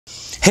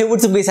Hey,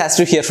 what's up guys,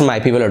 Astro here from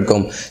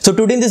iPeople.com. So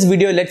today in this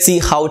video, let's see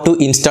how to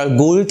install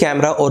Google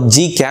Camera or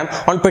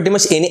GCAM on pretty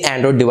much any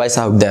Android device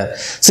out there.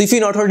 So if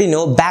you not already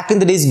know, back in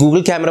the days,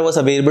 Google Camera was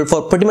available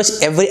for pretty much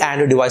every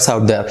Android device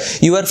out there.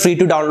 You are free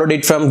to download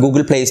it from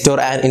Google Play Store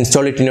and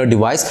install it in your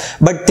device,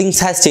 but things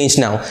has changed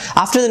now.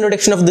 After the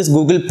introduction of this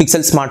Google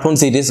Pixel smartphone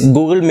series,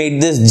 Google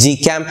made this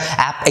GCAM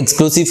app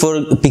exclusive for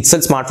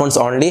Pixel smartphones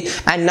only,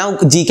 and now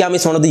GCAM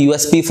is one of the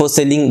USP for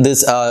selling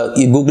this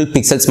Google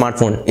Pixel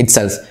smartphone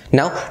itself.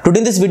 Now,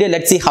 today in this video,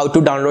 let's see how to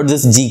download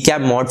this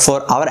GCAM mod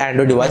for our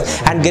Android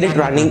device and get it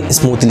running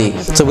smoothly.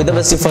 So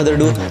without further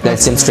ado,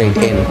 let's jump straight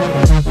in.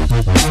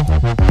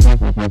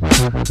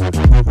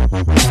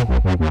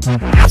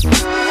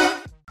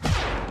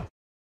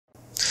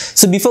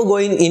 So before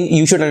going in,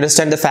 you should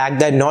understand the fact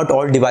that not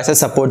all devices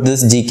support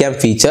this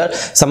GCAM feature.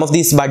 Some of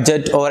these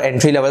budget or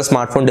entry-level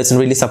smartphone doesn't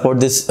really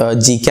support this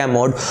GCAM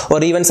mode,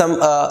 or even some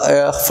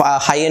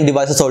high-end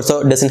devices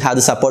also doesn't have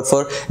the support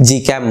for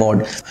GCAM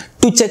mode.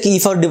 To check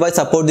if our device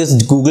supports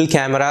this Google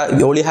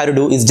Camera, all you have to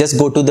do is just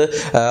go to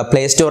the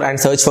Play Store and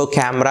search for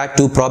Camera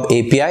 2 Probe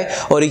API,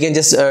 or you can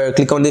just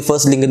click on the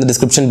first link in the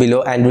description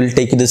below and will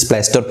take you to this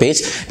Play Store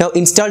page. Now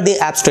install the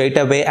app straight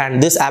away,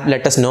 and this app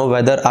let us know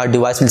whether our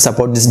device will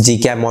support this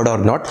GCAM mode or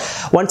not.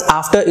 Once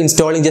after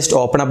installing, just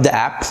open up the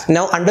app.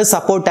 Now under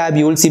support tab,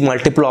 you will see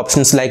multiple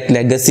options like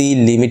legacy,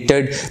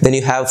 limited, then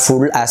you have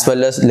full as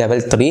well as level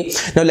 3.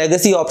 Now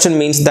legacy option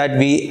means that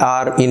we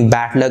are in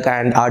bad luck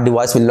and our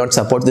device will not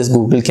support this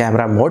Google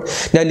Camera mode.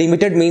 Now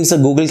limited means the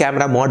Google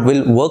Camera mode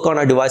will work on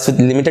a device with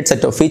limited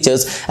set of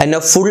features, and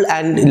now full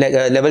and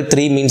level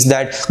 3 means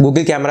that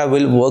Google Camera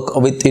will work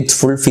with its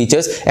full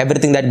features,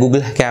 everything that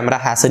Google Camera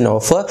has in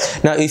offer.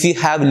 Now if you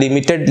have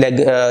limited,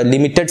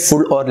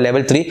 full or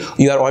level 3,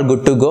 you are all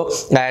good to go,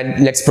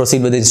 and let's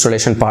proceed with the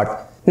installation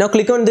part. Now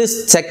click on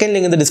this second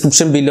link in the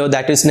description below,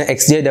 that is the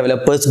XDA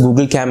developers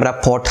Google Camera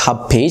Port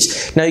Hub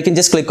page. Now you can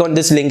just click on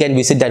this link and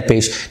visit that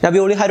page. Now we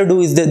only have to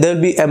do is there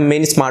will be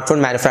many smartphone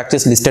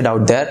manufacturers listed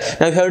out there.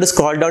 Now you have to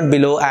scroll down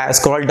below,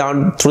 scroll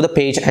down through the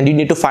page, and you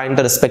need to find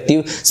the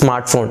respective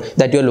smartphone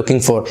that you are looking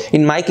for.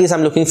 In my case,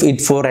 I'm looking for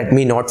it for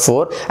Redmi Note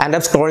 4, and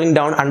I'm scrolling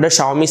down under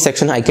Xiaomi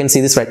section. I can see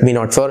this Redmi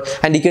Note 4,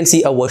 and you can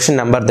see a version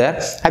number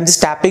there. I'm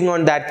just tapping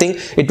on that thing.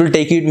 It will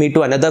take me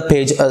to another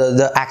page,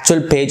 the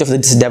actual page of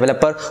this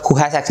developer who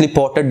has actually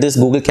ported this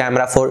Google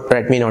Camera for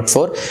Redmi Note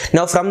 4.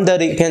 Now from there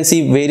you can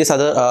see various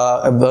other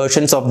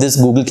versions of this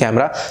Google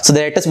Camera. So the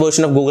latest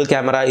version of Google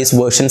Camera is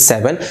version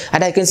 7,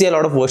 and I can see a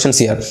lot of versions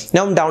here.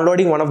 Now I'm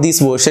downloading one of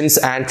these versions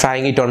and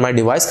trying it on my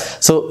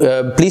device.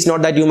 So please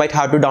note that you might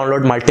have to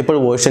download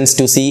multiple versions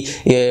to see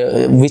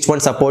which one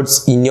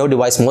supports in your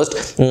device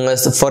most.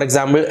 So for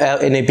example,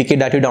 an APK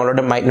that you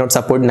downloaded might not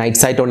support night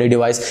sight on your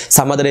device.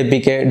 Some other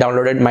APK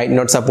downloaded might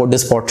not support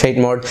this portrait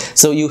mode.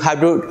 So you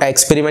have to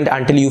experiment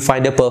until you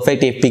find a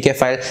perfect APK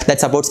file that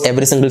supports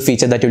every single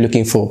feature that you're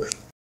looking for.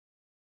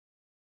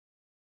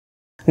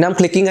 Now I'm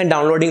clicking and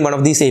downloading one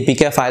of these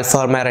APK files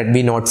for my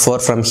Redmi Note 4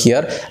 from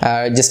here,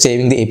 just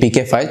saving the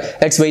APK file.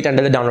 Let's wait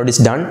until the download is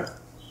done.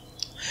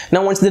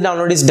 Now once the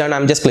download is done,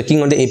 I'm just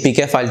clicking on the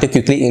APK file to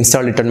quickly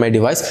install it on my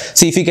device.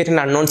 So if you get an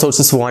unknown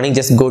sources warning,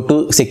 just go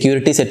to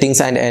security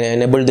settings and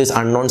enable this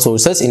unknown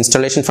sources,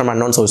 installation from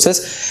unknown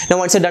sources. Now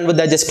once you're done with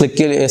that, just click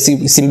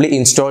simply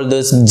install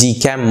this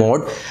GCAM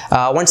mode.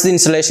 Once the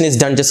installation is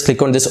done, just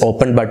click on this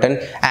open button,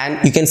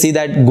 and you can see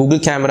that Google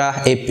Camera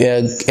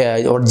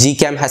or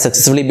GCAM has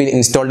successfully been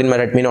installed in my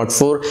Redmi Note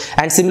 4,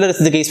 and similar is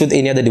the case with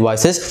any other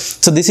devices.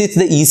 So this is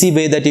the easy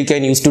way that you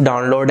can use to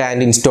download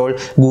and install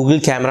Google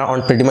Camera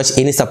on pretty much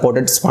any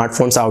supported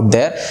smartphones out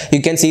there.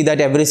 You can see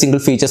that every single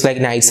features like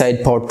night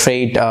sight,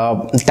 portrait,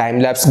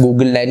 time-lapse,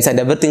 Google Lens, and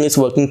everything is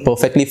working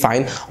perfectly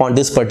fine on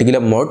this particular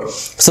mode.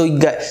 So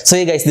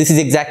yeah guys, this is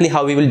exactly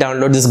how we will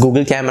download this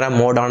Google Camera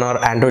mode on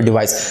our Android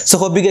device. So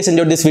hope you guys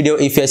enjoyed this video.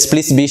 If yes,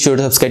 please be sure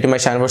to subscribe to my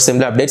channel for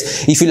similar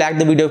updates. If you like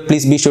the video,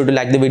 please be sure to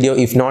like the video.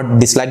 If not,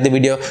 dislike the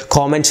video,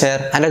 comment,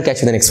 share, and I'll catch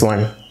you in the next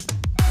one.